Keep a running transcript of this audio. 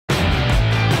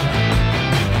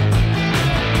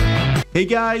Hey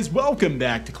guys, welcome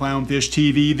back to Clownfish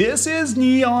TV. This is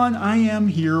Neon. I am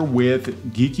here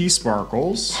with Geeky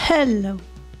Sparkles. Hello.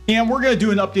 And we're going to do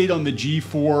an update on the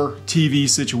G4 TV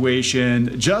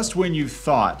situation. Just when you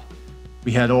thought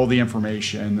we had all the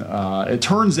information, it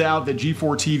turns out that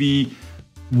G4 TV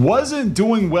wasn't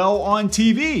doing well on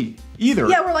TV either.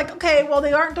 Yeah, we're like, okay, well,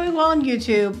 they aren't doing well on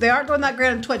YouTube. They aren't doing that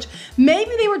great on Twitch.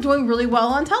 Maybe they were doing really well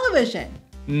on television.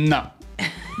 No,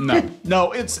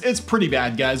 it's pretty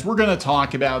bad, guys. We're going to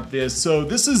talk about this. So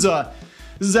this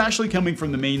is actually coming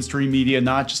from the mainstream media,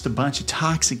 not just a bunch of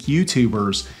toxic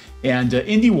YouTubers. And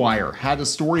IndieWire had a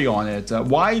story on it.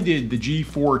 Why did the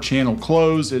G4 channel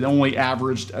close? It only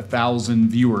averaged 1,000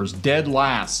 viewers, dead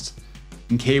last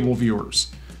in cable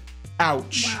viewers.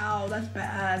 Ouch. Wow, that's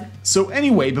bad. So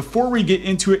anyway, before we get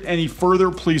into it any further,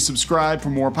 please subscribe for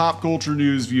more pop culture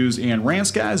news, views, and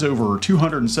rants, guys. Over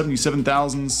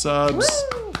 277,000 subs.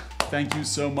 Woo! Thank you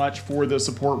so much for the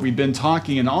support. We've been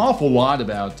talking an awful lot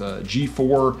about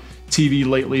G4 TV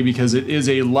lately because it is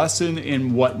a lesson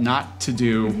in what not to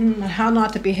do. How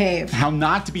not to behave. How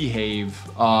not to behave.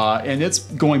 And it's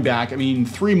going back, I mean,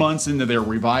 3 months into their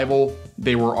revival,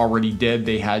 they were already dead.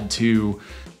 They had to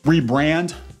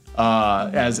rebrand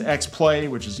as X-Play,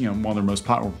 which is, one of their most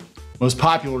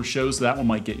popular shows. So that one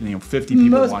might get 50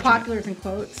 people watching. Most popular in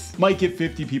quotes. Might get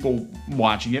 50 people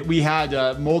watching it. We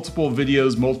had multiple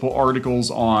videos, multiple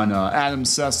articles on Adam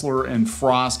Sessler and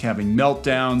Frosk having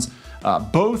meltdowns,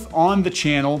 both on the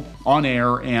channel, on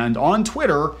air, and on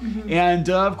Twitter. And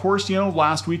of course,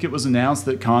 last week it was announced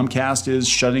that Comcast is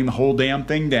shutting the whole damn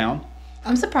thing down.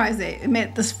 I'm surprised they made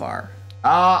it this far.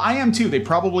 I am too. They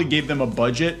probably gave them a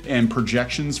budget and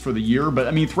projections for the year, but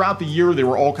I mean, throughout the year, there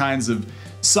were all kinds of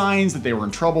signs that they were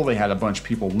in trouble. They had a bunch of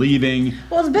people leaving.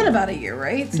 Well, it's been about a year,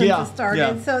 right? Since it started.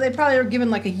 Yeah. So they probably were given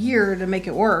like a year to make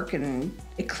it work, and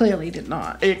it clearly did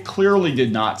not. It clearly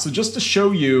did not. So just to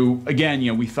show you,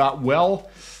 again, we thought, well,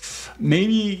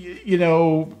 maybe,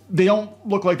 they don't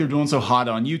look like they're doing so hot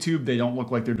on YouTube. They don't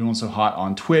look like they're doing so hot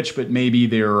on Twitch, but maybe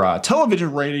their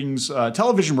television ratings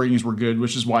were good,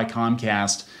 which is why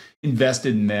Comcast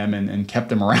invested in them and kept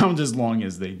them around as long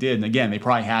as they did. And again, they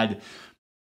probably had,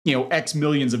 X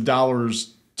millions of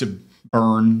dollars to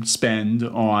spend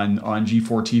on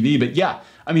G4 TV. But yeah,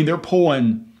 I mean, they're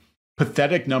pulling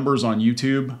pathetic numbers on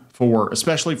YouTube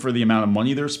especially for the amount of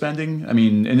money they're spending. I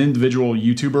mean, an individual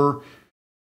YouTuber,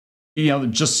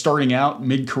 just starting out,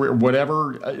 mid-career,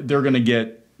 whatever, they're gonna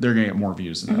get more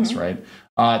views than this, right?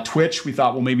 Twitch, we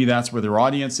thought, well, maybe that's where their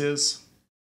audience is.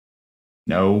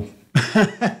 No.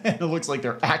 It looks like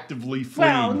they're actively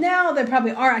fleeing. Well, now they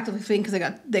probably are actively fleeing because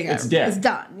it's dead. It's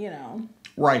done,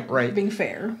 Right. Being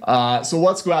fair. So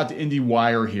let's go out to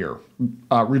IndieWire here.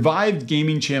 Revived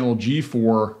gaming channel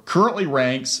G4 currently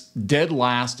ranks dead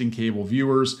last in cable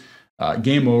viewers.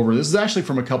 Game over. This is actually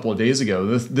from a couple of days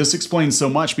ago. This explains so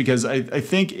much because I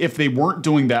think if they weren't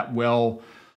doing that well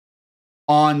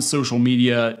on social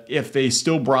media, if they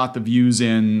still brought the views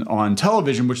in on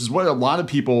television, which is what a lot of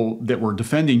people that were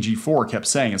defending G4 kept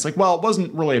saying. It's like, well, it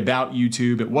wasn't really about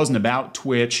YouTube. It wasn't about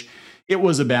Twitch. It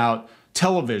was about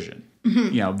television.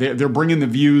 They're bringing the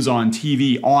views on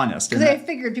TV honest. Because they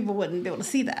figured people wouldn't be able to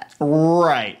see that.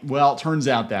 Right. Well, it turns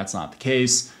out that's not the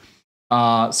case.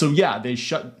 So yeah, they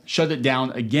shut it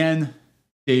down again.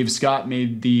 Dave Scott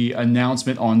made the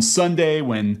announcement on Sunday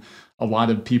when a lot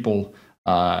of people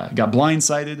got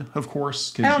blindsided, of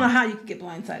course. I don't know how you could get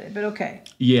blindsided, but okay.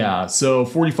 Yeah, so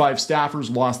 45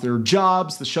 staffers lost their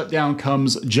jobs. The shutdown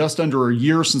comes just under a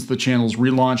year since the channel's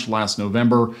relaunch last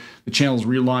November. The channel's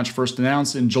relaunch, first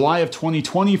announced in July of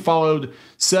 2020, followed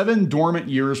 7 dormant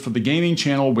years for the gaming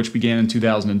channel, which began in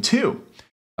 2002.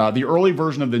 The early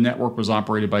version of the network was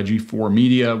operated by G4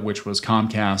 Media, which was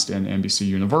Comcast and NBC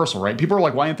Universal, right? People are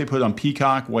like, why didn't they put it on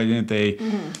Peacock? Why didn't they?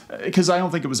 Because I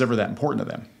don't think it was ever that important to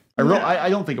them. I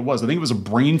don't think it was. I think it was a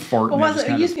brain fart. Well,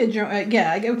 it used to be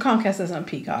Comcast is on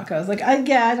Peacock. I was like, I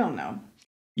don't know.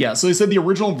 Yeah, so they said the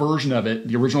original version of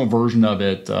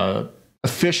it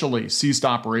officially ceased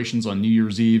operations on New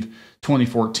Year's Eve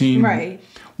 2014. Right.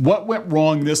 What went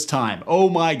wrong this time? Oh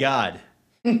my God.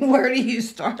 Where do you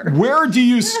start? Where do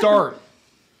you start?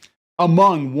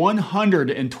 Among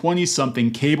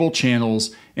 120-something cable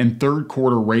channels and third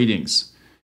quarter ratings,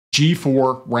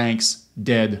 G4 ranks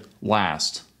dead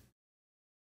last.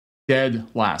 Dead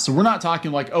last. So we're not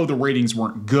talking like, oh, the ratings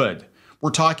weren't good. We're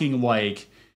talking like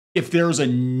if there's a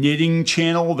knitting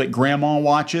channel that grandma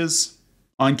watches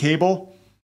on cable,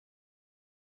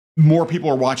 more people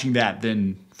are watching that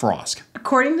than Frosk.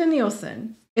 According to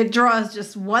Nielsen, it draws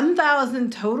just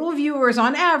 1,000 total viewers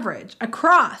on average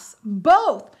across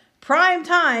both prime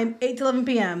time, 8 to 11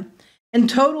 p.m., In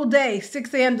total day,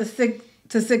 6 a.m. to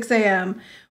 6 a.m.,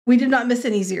 we did not miss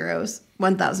any zeros.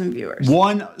 1,000 viewers.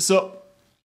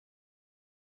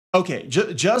 Okay,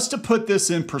 just to put this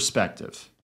in perspective,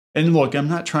 and look, I'm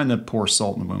not trying to pour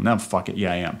salt in the wound. No, fuck it.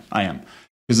 Yeah, I am.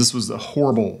 Because this was a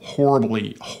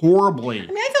horribly I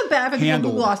mean, I feel bad for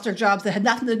people who lost their jobs that had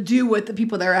nothing to do with the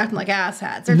people that are acting like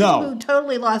asshats. There's people who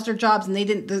totally lost their jobs and they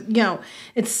didn't,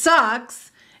 it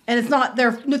sucks, and it's not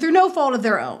through no fault of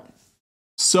their own.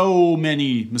 So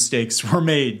many mistakes were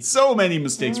made.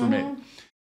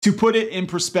 To put it in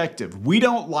perspective, we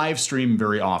don't live stream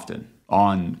very often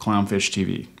on Clownfish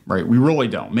TV, right? We really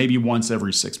don't. Maybe once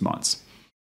every 6 months.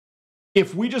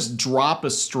 If we just drop a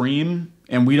stream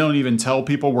and we don't even tell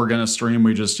people we're going to stream,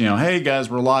 we just, hey guys,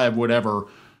 we're live, whatever.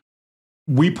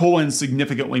 We pull in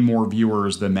significantly more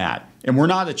viewers than that. And we're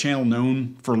not a channel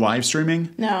known for live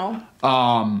streaming. No.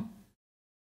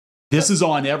 This is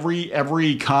on every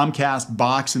Comcast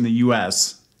box in the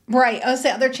US. Right. I would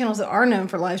say other channels that are known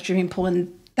for live streaming pull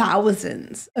in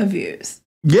thousands of views.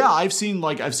 Yeah, I've seen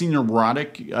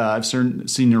Neurotic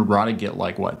get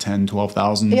like what, 10,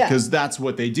 12,000 because that's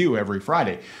what they do every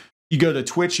Friday. You go to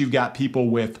Twitch, you've got people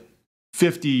with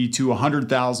 50 to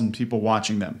 100,000 people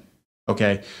watching them.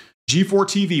 Okay. G4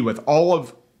 TV with all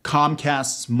of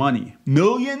Comcast's money,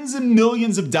 millions and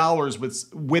millions of dollars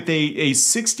with a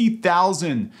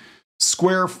 60,000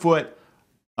 square foot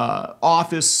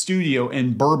office studio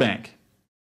in Burbank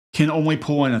can only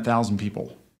pull in 1,000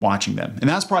 people watching them. And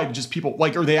that's probably just people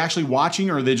like, are they actually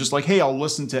watching or are they just like, hey, I'll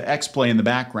listen to X play in the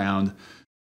background,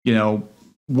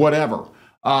 whatever.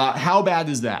 How bad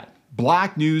is that?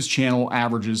 Black News Channel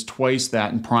averages twice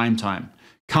that in prime time.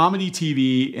 Comedy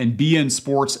TV and BN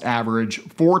Sports average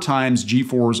 4 times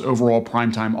G4's overall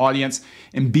primetime audience,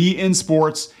 and BN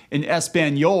Sports in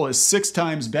Espanol is 6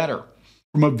 times better.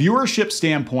 From a viewership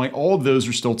standpoint, all of those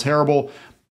are still terrible,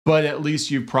 but at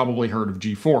least you've probably heard of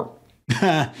G4.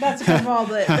 That's because of all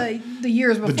the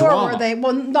years before where they,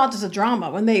 well, not just a drama,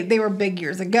 when they were big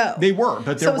years ago. They were,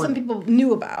 but some people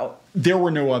knew about. There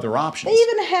were no other options. They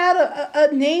even had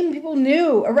a name people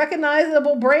knew, a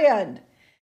recognizable brand,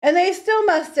 and they still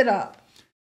messed it up.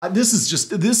 This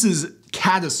is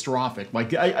catastrophic.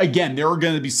 Like, again, there are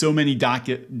going to be so many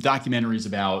documentaries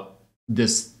about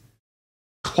this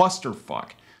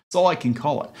clusterfuck. That's all I can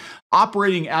call it.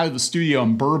 Operating out of the studio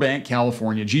in Burbank,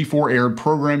 California, G4 aired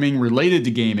programming related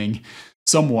to gaming,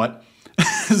 somewhat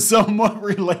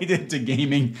related to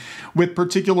gaming, with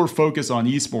particular focus on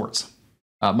esports.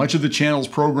 Much of the channel's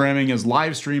programming is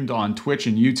live streamed on Twitch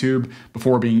and YouTube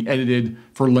before being edited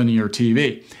for linear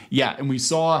TV. Yeah, and we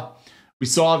saw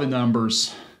the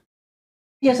numbers.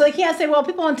 Yeah, so they can't say, well,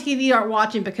 people on TV aren't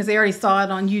watching because they already saw it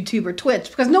on YouTube or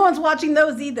Twitch, because no one's watching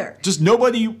those either. Just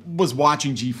nobody was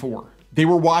watching G4. They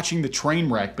were watching the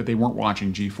train wreck, but they weren't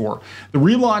watching G4. The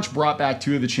relaunch brought back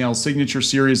 2 of the channel's signature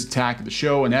series, Attack of the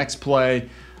Show and X-Play.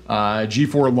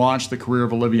 G4 launched the career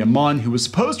of Olivia Munn, who was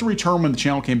supposed to return when the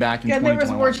channel came back in 2021.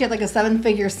 There was word she had like a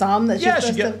 7-figure sum that she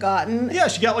supposed to have gotten. Yeah,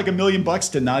 she got like $1 million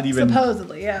to not even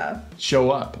supposedly,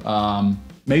 show up.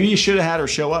 Maybe you should have had her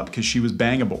show up because she was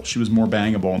bangable. She was more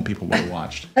bangable and people would have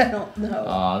watched. I don't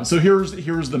know. So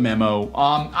here's the memo.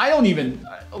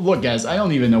 Look, guys, I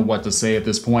don't even know what to say at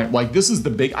this point. Like, this is the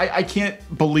big, I can't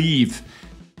believe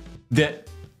that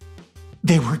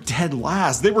they were dead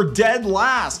last. They were dead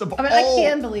last of all I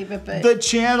can believe it, but the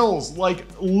channels. Like,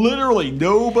 literally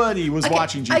nobody was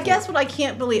watching G4. I guess what I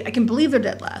can't believe, I can believe they're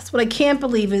dead last. What I can't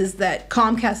believe is that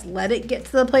Comcast let it get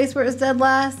to the place where it was dead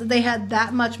last. That they had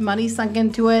that much money sunk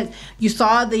into it. You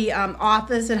saw the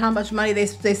Office and how much money they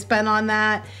spent on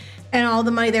that, and all the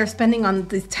money they're spending on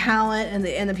the talent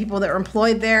and the people that are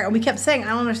employed there. And we kept saying, I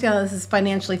don't understand how this is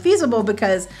financially feasible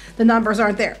because the numbers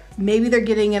aren't there. Maybe they're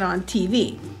getting it on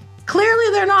TV.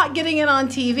 Clearly, they're not getting it on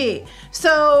TV.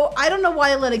 So I don't know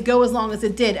why it let it go as long as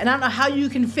it did. And I don't know how you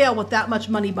can fail with that much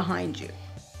money behind you.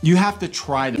 You have to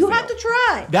try to fail. You have to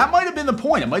try. That might have been the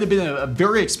point. It might have been a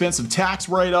very expensive tax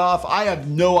write-off. I have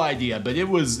no idea. But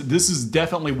this is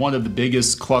definitely one of the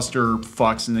biggest cluster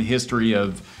fucks in the history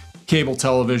of cable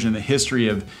television, the history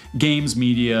of games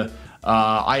media.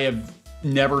 I have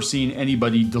never seen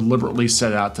anybody deliberately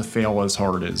set out to fail as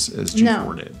hard as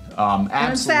G4 did.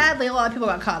 And sadly, a lot of people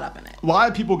got caught up in it. A lot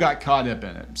of people got caught up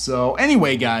in it. So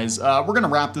anyway, guys, we're going to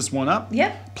wrap this one up.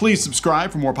 Yep. Please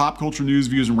subscribe for more pop culture news,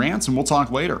 views, and rants, and we'll talk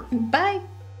later. Bye.